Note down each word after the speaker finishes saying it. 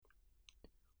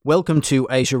Welcome to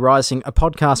Asia Rising, a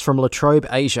podcast from La Trobe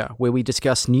Asia, where we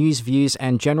discuss news, views,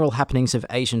 and general happenings of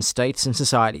Asian states and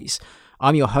societies.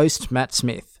 I'm your host, Matt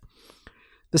Smith.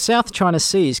 The South China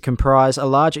Seas comprise a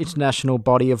large international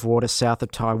body of water south of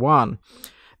Taiwan.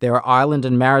 There are island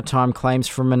and maritime claims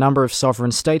from a number of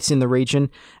sovereign states in the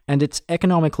region, and it's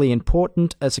economically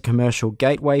important as a commercial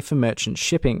gateway for merchant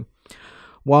shipping.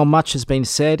 While much has been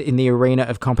said in the arena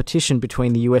of competition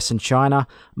between the US and China,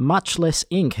 much less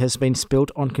ink has been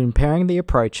spilt on comparing the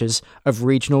approaches of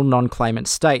regional non-claimant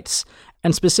states.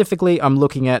 And specifically, I'm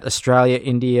looking at Australia,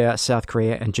 India, South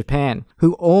Korea, and Japan,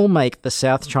 who all make the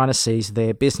South China Seas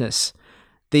their business.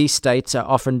 These states are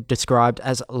often described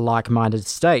as like-minded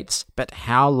states, but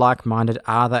how like-minded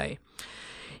are they?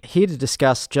 Here to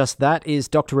discuss just that is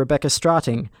Dr. Rebecca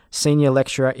Strating, Senior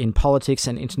Lecturer in Politics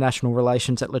and International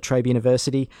Relations at La Trobe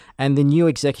University and the new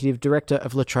Executive Director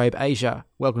of La Trobe Asia.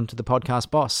 Welcome to the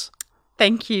podcast, boss.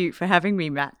 Thank you for having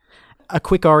me, Matt. A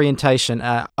quick orientation,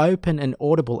 open and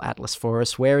audible atlas for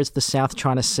us. Where is the South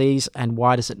China Seas and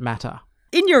why does it matter?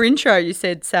 In your intro, you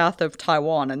said south of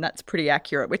Taiwan, and that's pretty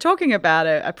accurate. We're talking about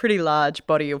a pretty large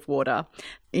body of water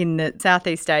in the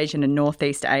Southeast Asian and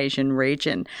Northeast Asian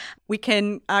region. We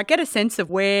can get a sense of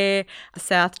where the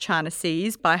South China Sea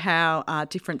is by how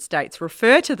different states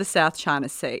refer to the South China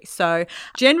Sea. So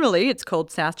generally, it's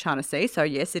called South China Sea. So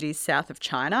yes, it is south of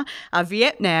China.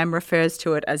 Vietnam refers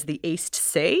to it as the East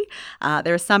Sea.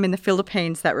 There are some in the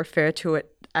Philippines that refer to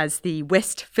it as the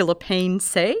West Philippine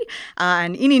Sea.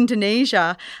 And in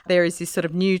Indonesia, there is this sort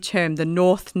of new term, the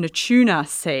North Natuna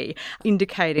Sea,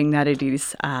 indicating that it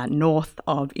is north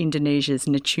of Indonesia's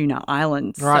Natuna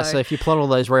Islands. Right, so if you plot all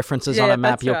those references on a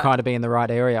map, you'll kind of be in the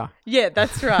right area. Yeah,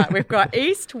 that's right. We've got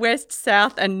east, west,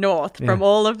 south and north from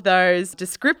all of those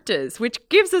descriptors, which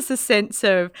gives us a sense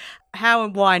of how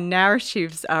and why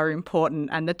narratives are important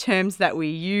and the terms that we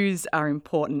use are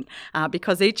important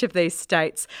because each of these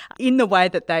states, in the way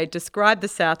that they describe the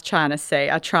South China Sea,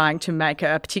 are trying to make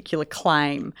a particular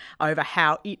claim over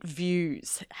how it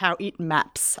views, how it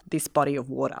maps this body of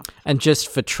water. And just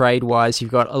for trade-wise,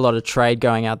 you've got a lot of trade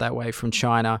going out that way from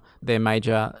China, their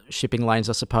major shipping lanes,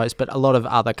 I suppose, but a lot of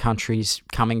other countries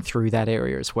coming through that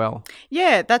area as well.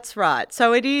 Yeah, that's right.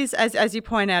 So it is, as you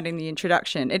point out in the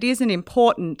introduction, it is an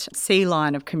important sea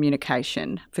line of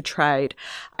communication for trade.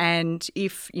 And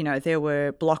if, there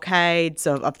were blockades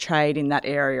of trade in that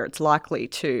area, it's likely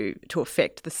to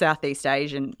affect the Southeast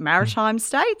Asian maritime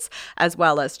states as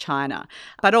well as China.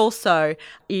 But also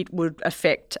it would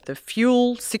affect the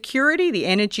fuel security, the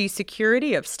energy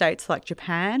security of states like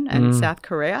Japan and South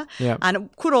Korea. Yep. And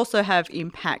it could also have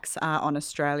impacts on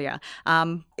Australia.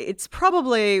 It's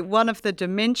probably one of the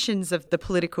dimensions of the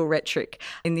political rhetoric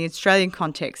in the Australian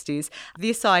context is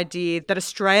this idea that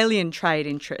Australian trade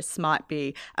interests might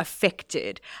be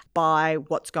affected by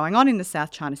what's going on in the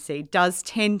South China Sea does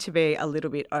tend to be a little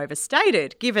bit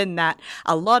overstated, given that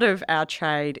a lot of our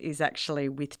trade is actually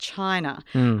with China.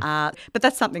 But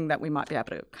that's something that we might be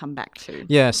able to come back to.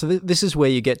 Yeah, so this is where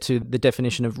you get to the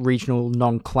definition of regional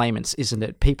non-claimants, isn't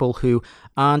it? People who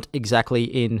aren't exactly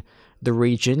in the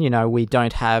region, we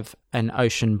don't have an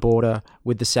ocean border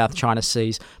with the South China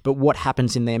Seas, but what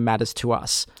happens in there matters to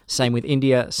us. Same with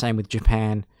India, same with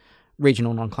Japan,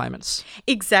 regional non-claimants.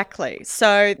 Exactly.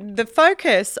 So the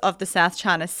focus of the South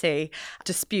China Sea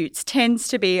disputes tends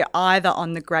to be either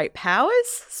on the great powers,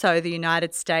 so the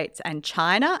United States and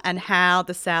China, and how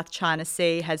the South China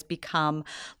Sea has become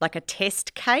like a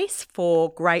test case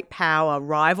for great power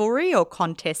rivalry or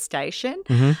contestation.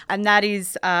 And that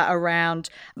is around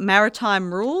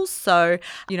maritime rules. So,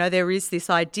 there is this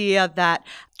idea that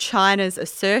China's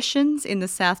assertions in the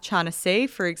South China Sea,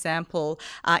 for example,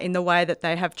 in the way that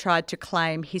they have tried to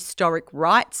claim historic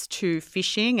rights to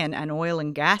fishing and oil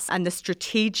and gas, and the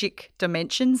strategic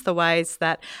dimensions, the ways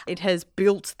that it has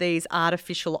built these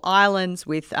artificial islands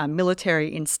with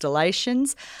military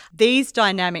installations. These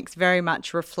dynamics very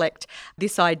much reflect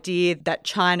this idea that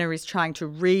China is trying to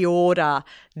reorder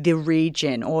the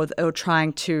region or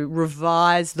trying to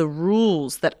revise the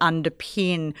rules that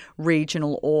underpin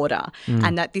regional order,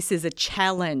 and that this is a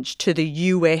challenge to the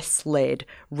US-led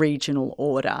regional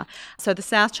order. So the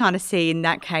South China Sea in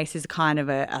that case is kind of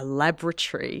a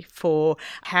laboratory for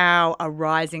how a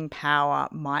rising power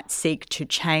might seek to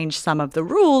change some of the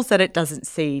rules that it doesn't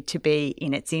see to be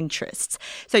in its interests.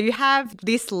 So you have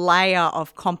this layer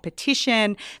of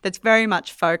competition that's very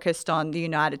much focused on the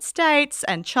United States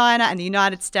and China, and the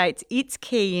United States, its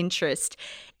key interest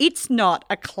it's not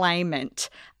a claimant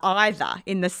either,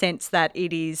 in the sense that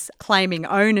it is claiming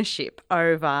ownership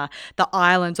over the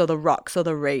islands or the rocks or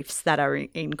the reefs that are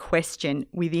in question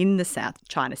within the South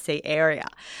China Sea area.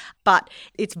 But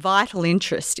its vital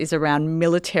interest is around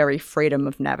military freedom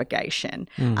of navigation,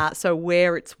 so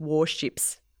where its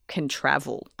warships can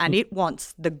travel. And it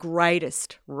wants the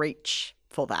greatest reach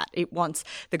for that. It wants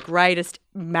the greatest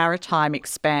maritime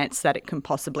expanse that it can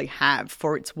possibly have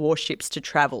for its warships to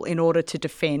travel in order to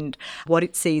defend what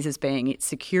it sees as being its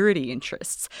security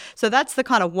interests. So that's the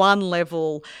kind of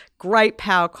one-level great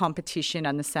power competition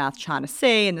in the South China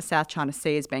Sea, and the South China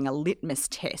Sea as being a litmus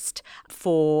test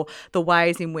for the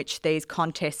ways in which these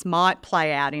contests might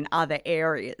play out in other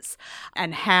areas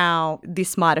and how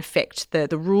this might affect the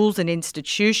rules and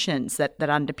institutions that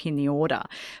underpin the order.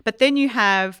 But then you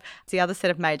have the other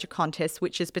set of major contests,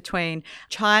 which is between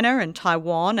China and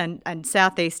Taiwan and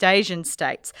Southeast Asian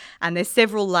states. And there's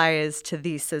several layers to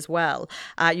this as well.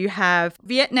 You have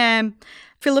Vietnam,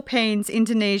 Philippines,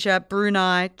 Indonesia,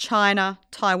 Brunei, China,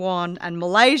 Taiwan and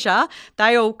Malaysia.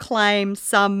 They all claim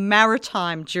some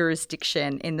maritime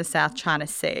jurisdiction in the South China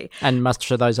Sea. And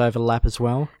much of those overlap as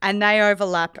well? And they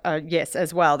overlap, yes,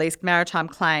 as well. These maritime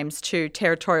claims to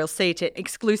territorial sea, to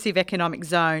exclusive economic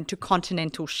zone, to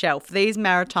continental shelf. These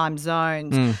maritime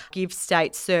zones give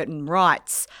states certain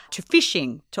rights to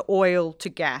fishing, to oil, to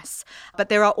gas. But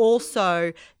there are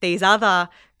also these other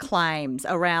claims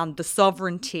around the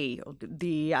sovereignty,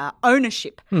 the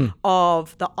ownership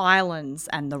of the islands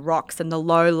and the rocks and the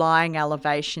low-lying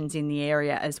elevations in the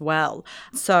area as well.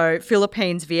 So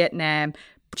Philippines, Vietnam,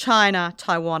 China,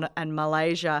 Taiwan and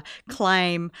Malaysia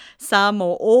claim some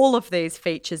or all of these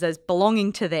features as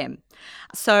belonging to them.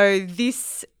 So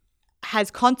this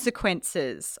has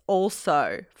consequences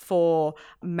also for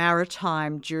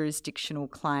maritime jurisdictional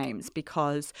claims,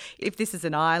 because if this is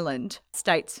an island,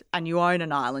 states, and you own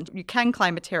an island, you can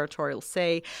claim a territorial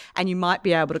sea and you might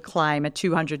be able to claim a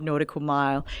 200 nautical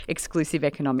mile exclusive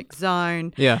economic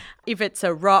zone. Yeah. If it's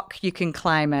a rock, you can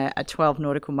claim a 12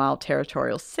 nautical mile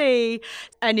territorial sea.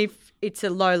 And if it's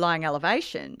a low-lying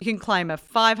elevation, you can claim a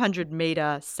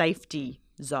 500-metre safety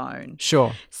zone.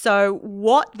 Sure. So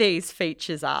what these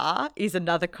features are is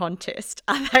another contest.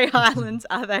 Are they islands?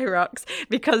 Are they rocks?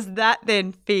 Because that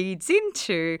then feeds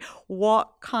into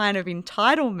what kind of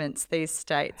entitlements these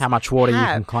states How much water have.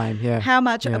 you can claim, yeah. How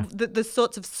much of the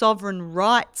sorts of sovereign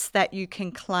rights that you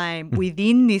can claim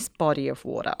within this body of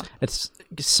water. It's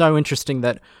so interesting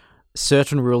that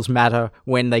certain rules matter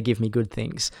when they give me good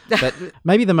things. But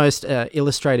maybe the most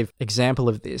illustrative example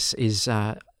of this is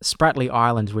Spratly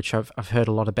Island, which I've heard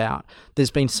a lot about.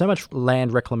 There's been so much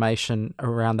land reclamation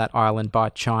around that island by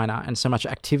China and so much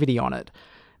activity on it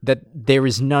that there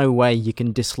is no way you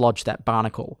can dislodge that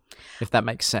barnacle, if that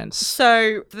makes sense.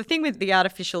 So the thing with the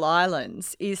artificial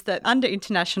islands is that under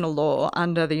international law,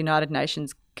 under the United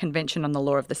Nations Convention on the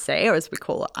Law of the Sea, or as we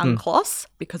call it, UNCLOS,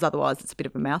 because otherwise it's a bit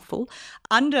of a mouthful.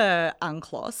 Under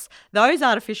UNCLOS, those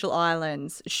artificial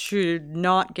islands should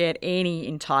not get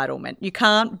any entitlement. You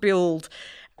can't build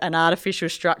an artificial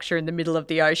structure in the middle of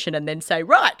the ocean and then say,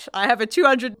 right, I have a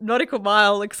 200 nautical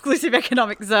mile exclusive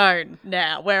economic zone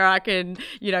now where I can,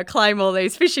 claim all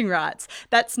these fishing rights.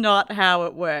 That's not how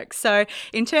it works. So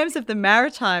in terms of the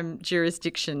maritime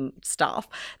jurisdiction stuff,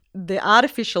 the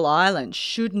artificial islands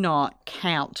should not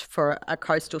count for a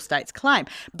coastal state's claim.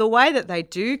 The way that they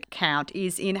do count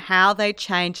is in how they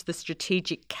change the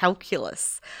strategic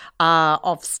calculus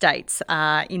of states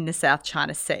in the South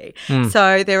China Sea.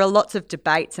 So there are lots of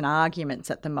debates and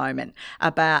arguments at the moment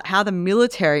about how the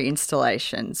military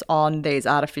installations on these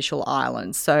artificial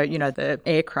islands, so, the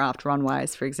aircraft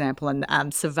runways, for example,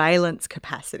 and surveillance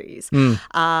capacities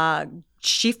are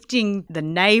shifting the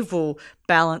naval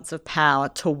balance of power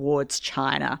towards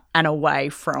China and away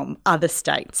from other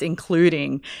states,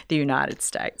 including the United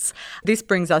States. This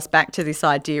brings us back to this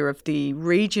idea of the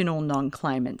regional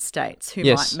non-claimant states who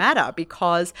might matter,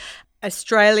 because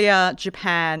Australia,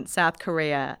 Japan, South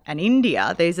Korea and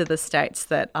India, these are the states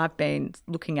that I've been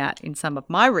looking at in some of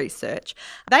my research.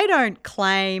 They don't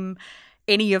claim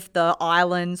any of the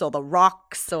islands or the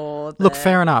rocks or Look,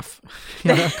 fair enough.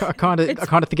 I kind of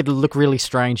think it'd look really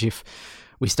strange if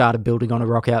we started building on a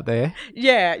rock out there.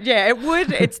 Yeah, it would.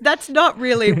 That's not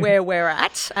really where we're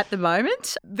at the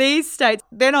moment. These states,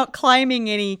 they're not claiming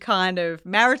any kind of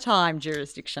maritime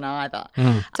jurisdiction either.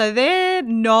 So they're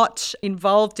not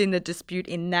involved in the dispute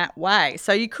in that way.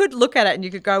 So you could look at it and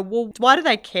you could go, well, why do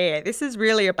they care? This is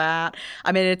really about,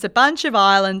 it's a bunch of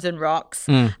islands and rocks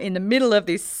in the middle of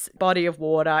this body of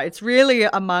water. It's really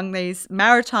among these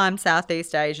maritime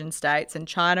Southeast Asian states and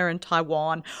China and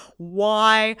Taiwan.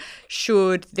 Why should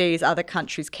should these other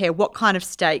countries care? What kind of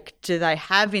stake do they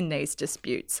have in these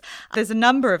disputes? There's a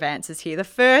number of answers here. The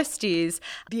first is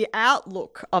the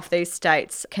outlook of these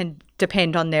states can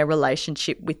depend on their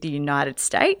relationship with the United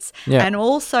States and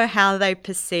also how they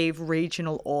perceive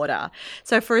regional order.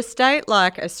 So for a state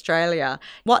like Australia,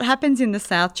 what happens in the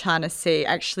South China Sea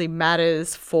actually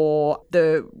matters for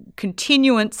the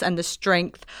continuance and the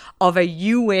strength of a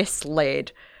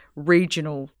US-led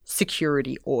regional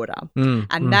security order.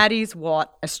 And that is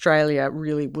what Australia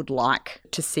really would like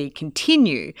to see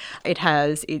continue. It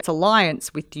has its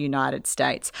alliance with the United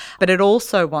States, but it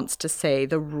also wants to see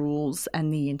the rules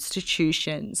and the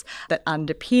institutions that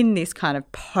underpin this kind of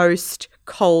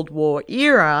post-Cold War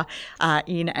era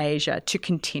in Asia to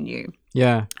continue.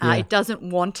 It doesn't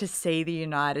want to see the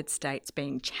United States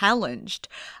being challenged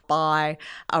by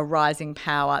a rising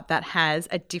power that has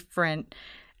a different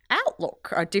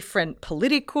outlook, a different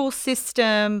political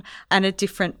system and a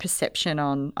different perception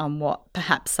on what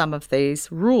perhaps some of these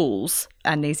rules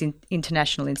and these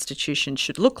international institutions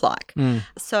should look like.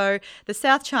 So the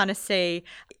South China Sea,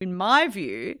 in my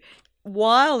view,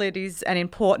 while it is an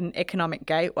important economic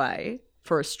gateway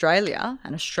for Australia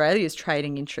and Australia's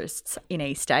trading interests in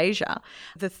East Asia,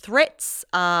 the threats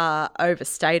are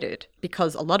overstated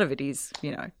because a lot of it is,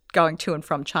 going to and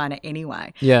from China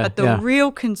anyway. But the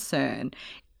real concern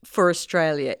for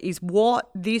Australia is what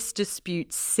this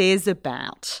dispute says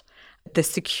about the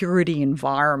security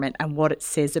environment and what it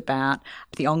says about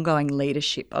the ongoing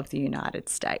leadership of the United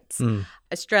States.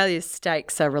 Australia's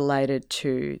stakes are related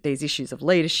to these issues of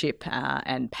leadership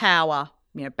and power,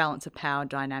 balance of power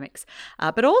dynamics,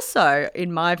 but also,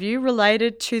 in my view,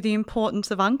 related to the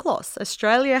importance of UNCLOS.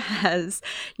 Australia has,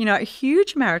 a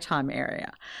huge maritime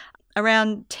area,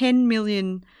 around 10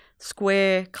 million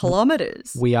square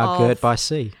kilometres. We are girt by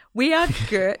sea. We are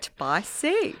girt by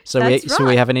sea. So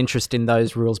we have an interest in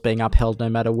those rules being upheld no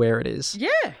matter where it is.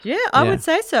 I would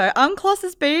say so. UNCLOS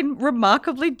has been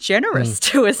remarkably generous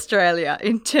to Australia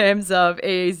in terms of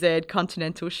EEZ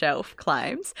continental shelf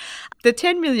claims. The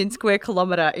 10 million square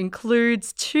kilometre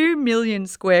includes 2 million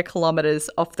square kilometres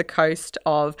off the coast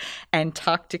of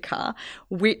Antarctica,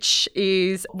 which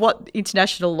is what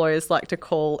international lawyers like to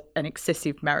call an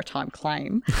excessive maritime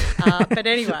claim. But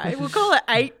anyway, we'll call it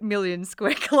 8 million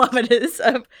square kilometres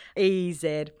of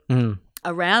EEZ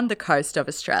around the coast of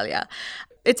Australia.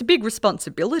 It's a big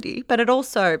responsibility, but it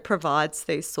also provides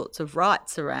these sorts of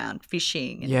rights around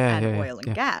fishing and oil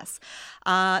and gas.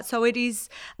 So it is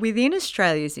within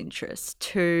Australia's interest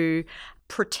to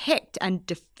protect and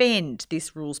defend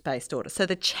this rules-based order. So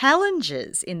the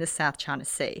challenges in the South China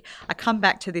Sea, I come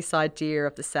back to this idea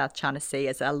of the South China Sea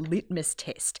as a litmus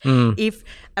test. If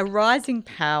a rising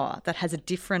power that has a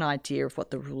different idea of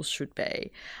what the rules should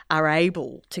be are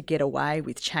able to get away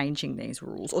with changing these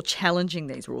rules or challenging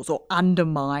these rules or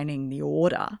undermining the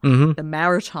order, the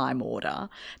maritime order,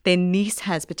 then this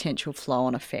has potential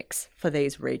flow-on effects for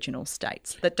these regional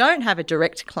states that don't have a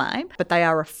direct claim, but they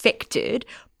are affected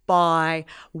by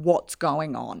what's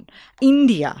going on.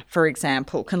 India, for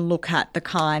example, can look at the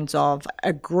kinds of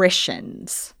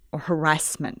aggressions or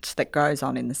harassment that goes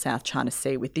on in the South China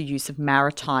Sea with the use of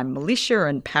maritime militia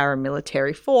and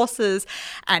paramilitary forces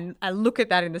and look at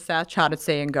that in the South China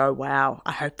Sea and go, wow,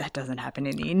 I hope that doesn't happen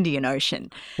in the Indian Ocean.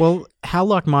 Well, how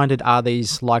like-minded are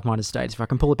these like-minded states, if I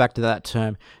can pull it back to that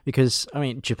term? Because,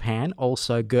 Japan,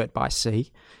 also girt by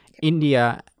sea.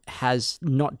 India has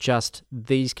not just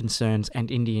these concerns and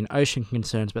Indian Ocean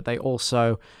concerns, but they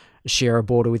also share a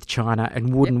border with China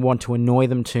and wouldn't want to annoy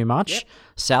them too much.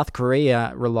 South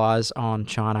Korea relies on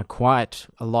China quite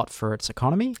a lot for its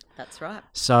economy. That's right.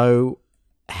 So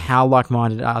how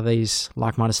like-minded are these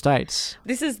like-minded states?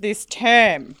 This is this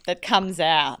term that comes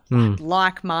out,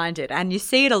 like-minded, and you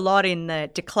see it a lot in the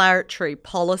declaratory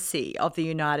policy of the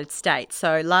United States.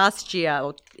 So last year,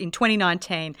 or in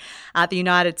 2019, the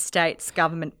United States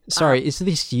government... Sorry, is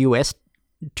this US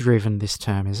driven, this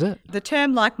term, is it? The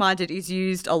term like-minded is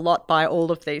used a lot by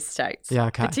all of these states,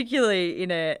 particularly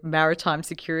in a maritime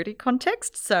security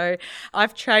context. So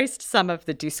I've traced some of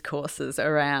the discourses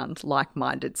around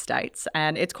like-minded states,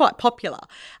 and it's quite popular.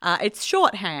 It's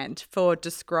shorthand for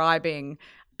describing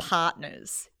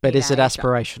partners. But is it Asia.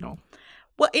 aspirational?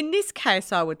 Well, in this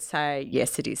case, I would say,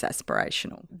 yes, it is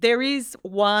aspirational. There is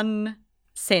one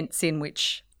sense in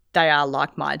which they are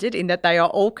like-minded in that they are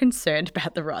all concerned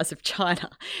about the rise of China.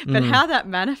 But how that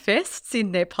manifests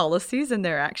in their policies and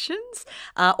their actions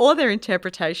or their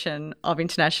interpretation of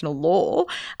international law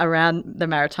around the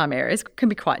maritime areas can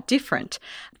be quite different.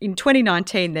 In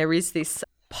 2019, there is this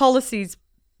policies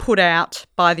put out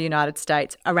by the United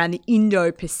States around the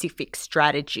Indo-Pacific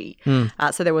strategy.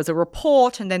 So there was a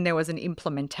report and then there was an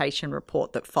implementation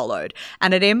report that followed.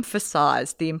 And it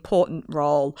emphasised the important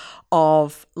role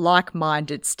of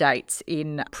like-minded states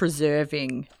in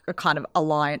preserving a kind of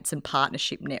alliance and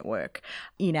partnership network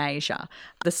in Asia.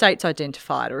 The states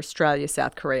identified are Australia,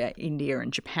 South Korea, India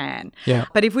and Japan. Yeah.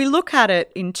 But if we look at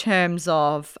it in terms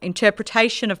of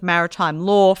interpretation of maritime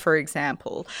law, for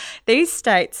example, these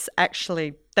states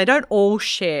actually, they don't all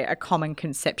share a common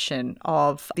conception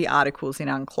of the articles in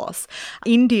UNCLOS.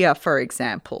 India, for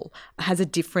example, has a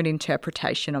different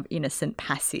interpretation of innocent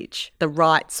passage, the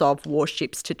rights of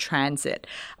warships to transit,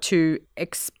 to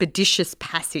expeditious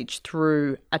passage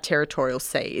through a territorial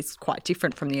sea is quite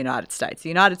different from the United States. The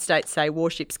United States say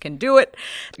warships can do it.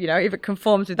 You know, if it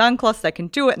conforms with UNCLOS, they can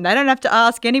do it and they don't have to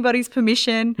ask anybody's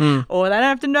permission or they don't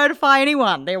have to notify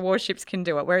anyone. Their warships can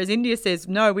do it. Whereas India says,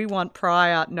 no, we want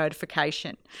prior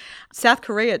notification. South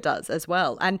Korea does as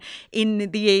well. And in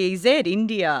the EEZ,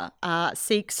 India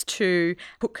seeks to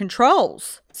put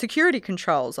controls, security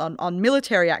controls on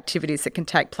military activities that can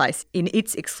take place in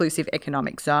its exclusive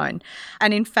economic zone.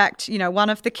 And in fact, you know, one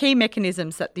of the key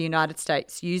mechanisms that the United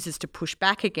States uses to push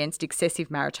back against excessive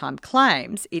maritime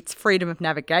claims, its freedom of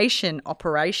navigation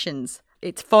operations,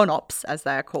 its FONOPs as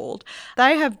they are called,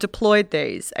 they have deployed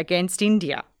these against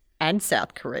India and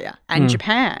South Korea and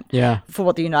Japan for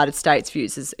what the United States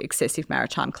views as excessive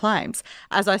maritime claims.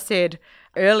 As I said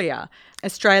earlier,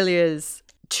 Australia's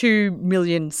 2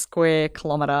 million square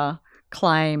kilometre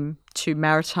claim to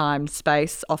maritime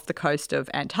space off the coast of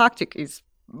Antarctic is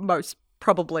most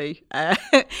probably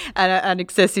an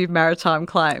excessive maritime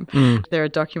claim. There are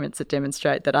documents that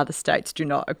demonstrate that other states do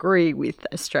not agree with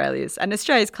Australia's, and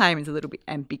Australia's claim is a little bit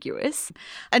ambiguous.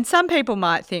 And some people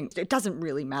might think it doesn't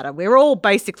really matter. We're all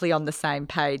basically on the same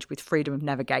page with freedom of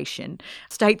navigation.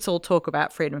 States all talk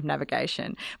about freedom of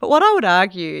navigation. But what I would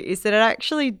argue is that it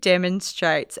actually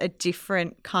demonstrates a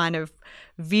different kind of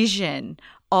vision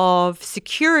of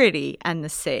security and the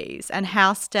seas and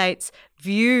how states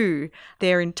view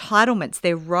their entitlements,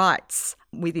 their rights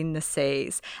within the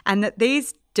seas, and that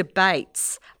these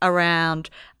debates around,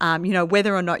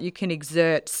 whether or not you can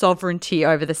exert sovereignty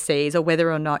over the seas or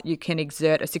whether or not you can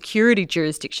exert a security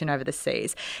jurisdiction over the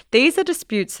seas. These are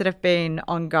disputes that have been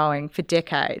ongoing for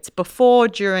decades, before,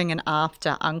 during and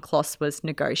after UNCLOS was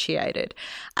negotiated,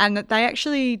 and that they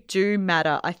actually do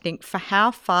matter, I think, for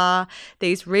how far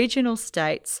these regional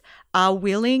states are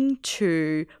willing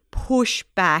to push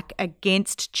back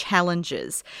against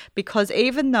challenges. Because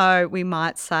even though we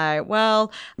might say,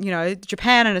 well,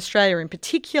 Japan and Australia in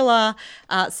particular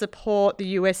support the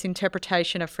US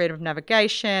interpretation of freedom of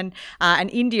navigation, and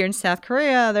India and South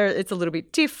Korea, it's a little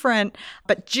bit different,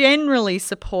 but generally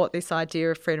support this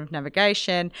idea of freedom of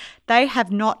navigation, they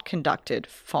have not conducted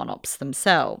FONOPs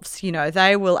themselves.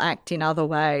 They will act in other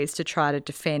ways to try to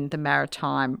defend the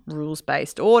maritime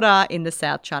rules-based order in the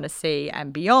South China Sea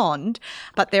and beyond,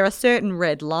 but there are certain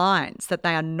red lines that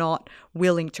they are not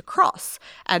willing to cross.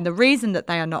 And the reason that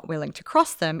they are not willing to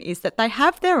cross them is that they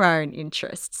have their own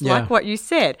interests, like what you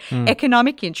said,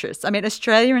 economic interests. I mean,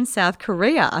 Australia and South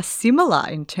Korea are similar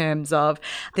in terms of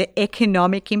the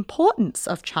economic importance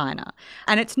of China.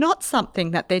 And it's not something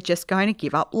that they're just going to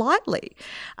give up lightly.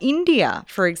 India,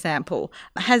 for example,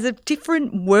 has a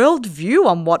different worldview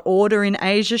on what order in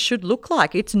Asia should look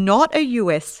like. It's not a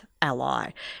US ally.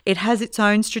 It has its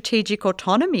own strategic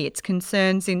autonomy. Its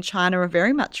concerns in China are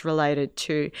very much related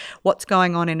to what's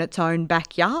going on in its own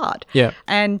backyard. Yeah.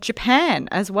 And Japan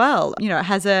as well,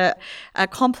 has a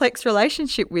complex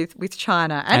relationship with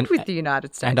China and with the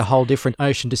United States. And a whole different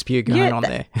ocean dispute going on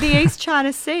there. The East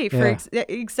China Sea,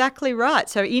 exactly right.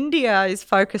 So India is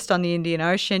focused on the Indian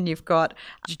Ocean. You've got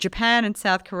Japan and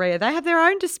South Korea. They have their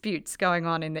own disputes going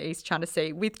on in the East China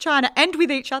Sea with China and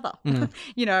with each other. With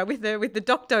the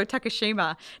Dokdo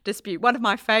Takashima dispute, one of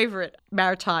my favourite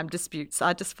maritime disputes.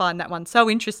 I just find that one so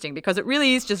interesting because it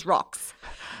really is just rocks.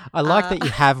 I like that you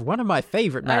have one of my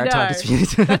favourite maritime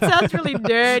disputes. That sounds really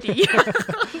nerdy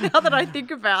now that I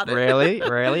think about it.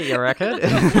 Really? You reckon?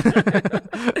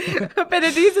 But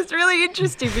it's really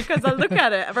interesting because I look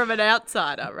at it from an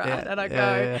outsider, right? And I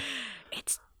go,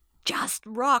 it's just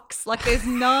rocks. Like there's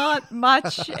not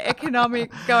much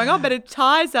economic going on, but it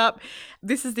ties up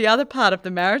This is the other part of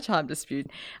the maritime dispute.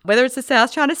 Whether it's the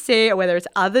South China Sea or whether it's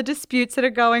other disputes that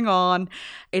are going on,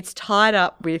 it's tied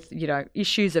up with,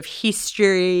 issues of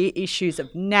history, issues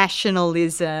of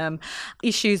nationalism,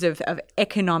 issues of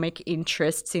economic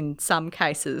interests in some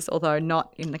cases, although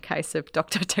not in the case of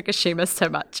Dr. Takashima so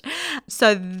much.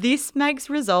 So this makes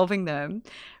resolving them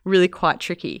really quite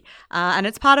tricky. And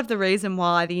it's part of the reason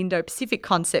why the Indo-Pacific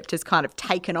concept has kind of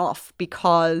taken off,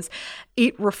 because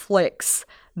it reflects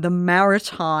the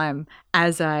maritime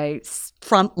as a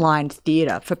frontline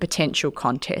theatre for potential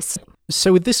contests.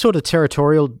 So with this sort of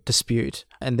territorial dispute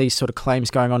and these sort of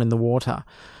claims going on in the water,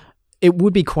 it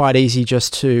would be quite easy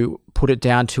just to put it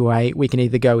down to we can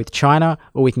either go with China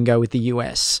or we can go with the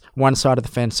US, one side of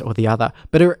the fence or the other.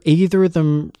 But are either of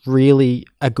them really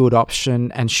a good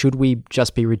option, and should we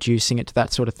just be reducing it to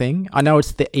that sort of thing? I know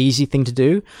it's the easy thing to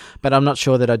do, but I'm not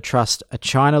sure that I'd trust a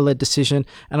China-led decision,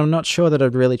 and I'm not sure that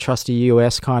I'd really trust a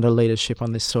US kind of leadership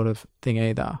on this sort of thing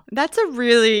either. That's a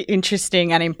really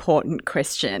interesting and important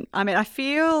question. I mean, I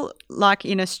feel like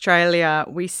in Australia,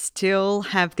 we still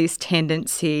have this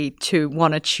tendency to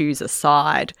want to choose a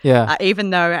side. Yeah. Even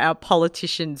though our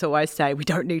politicians always say we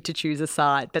don't need to choose a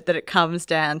side, but that it comes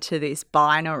down to this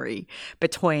binary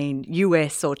between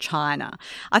US or China.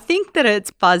 I think that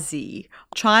it's fuzzy.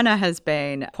 China has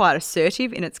been quite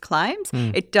assertive in its claims.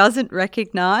 It doesn't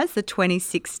recognise the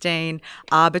 2016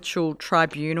 arbitral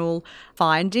tribunal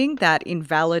finding that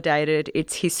invalidated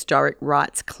its historic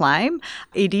rights claim.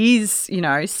 It is,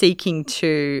 seeking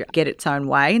to get its own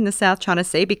way in the South China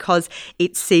Sea because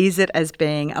it sees it as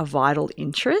being a vital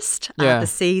interest, the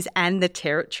seas and the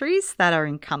territories that are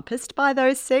encompassed by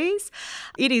those seas.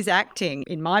 It is acting,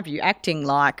 in my view,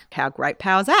 like how great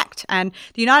powers act. And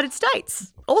the United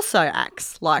States also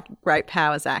acts like great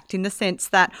powers act, in the sense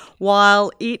that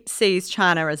while it sees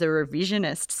China as a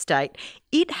revisionist state,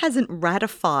 it hasn't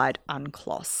ratified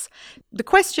UNCLOS. The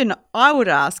question I would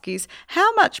ask is,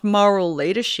 how much moral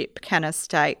leadership can a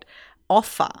state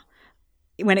offer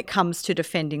when it comes to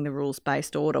defending the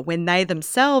rules-based order, when they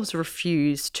themselves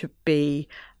refuse to be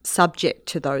subject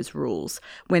to those rules,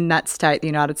 when that state, the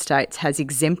United States, has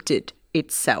exempted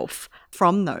itself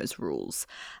from those rules?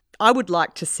 I would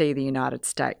like to see the United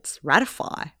States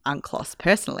ratify UNCLOS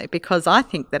personally, because I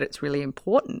think that it's really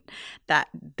important that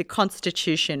the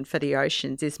constitution for the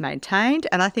oceans is maintained,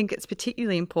 and I think it's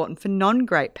particularly important for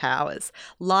non-great powers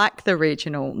like the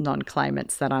regional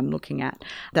non-claimants that I'm looking at,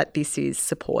 that this is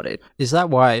supported. Is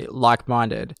that why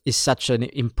like-minded is such an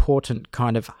important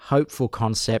kind of hopeful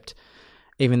concept,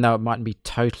 even though it mightn't be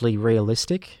totally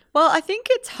realistic? Well, I think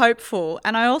it's hopeful,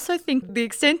 and I also think the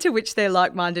extent to which they're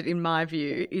like-minded, in my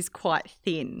view, is quite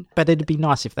thin. But it'd be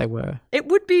nice if they were. It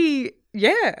would be,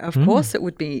 of course it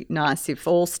would be nice if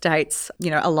all states,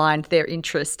 aligned their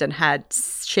interest and had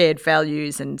shared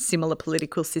values and similar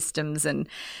political systems. And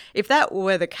if that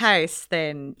were the case,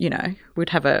 then, we'd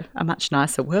have a much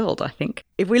nicer world, I think.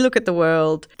 If we look at the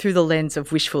world through the lens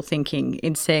of wishful thinking,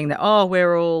 in saying that,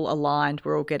 we're all aligned,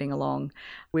 we're all getting along,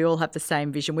 we all have the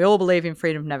same vision, we all believe in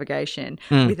freedom of navigation,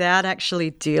 without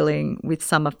actually dealing with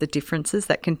some of the differences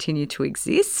that continue to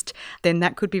exist, then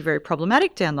that could be very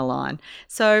problematic down the line.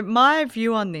 So my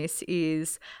view on this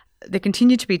is there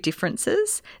continue to be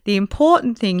differences. The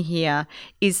important thing here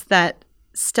is that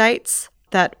states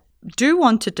that do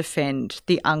want to defend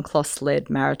the UNCLOS-led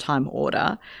maritime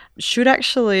order should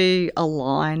actually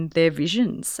align their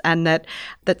visions, and that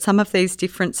some of these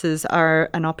differences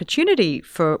are an opportunity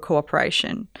for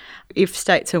cooperation if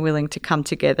states are willing to come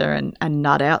together and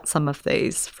nut out some of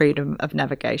these freedom of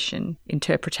navigation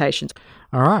interpretations.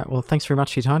 All right. Well, thanks very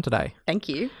much for your time today. Thank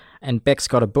you. And Beck's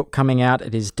got a book coming out.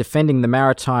 It is Defending the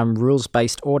Maritime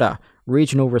Rules-Based Order,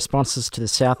 Regional Responses to the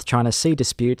South China Sea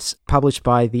Disputes, published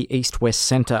by the East-West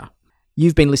Centre.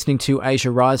 You've been listening to Asia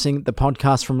Rising, the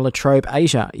podcast from La Trobe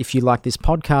Asia. If you like this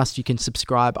podcast, you can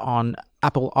subscribe on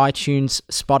Apple iTunes,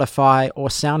 Spotify, or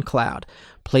SoundCloud.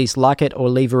 Please like it or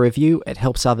leave a review. It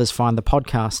helps others find the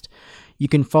podcast. You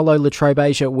can follow La Trobe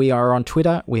Asia. We are on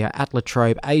Twitter. We are at La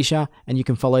Trobe Asia. And you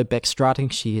can follow Beck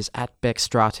Strating. She is at Beck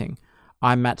Strating.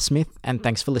 I'm Matt Smith, and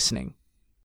thanks for listening.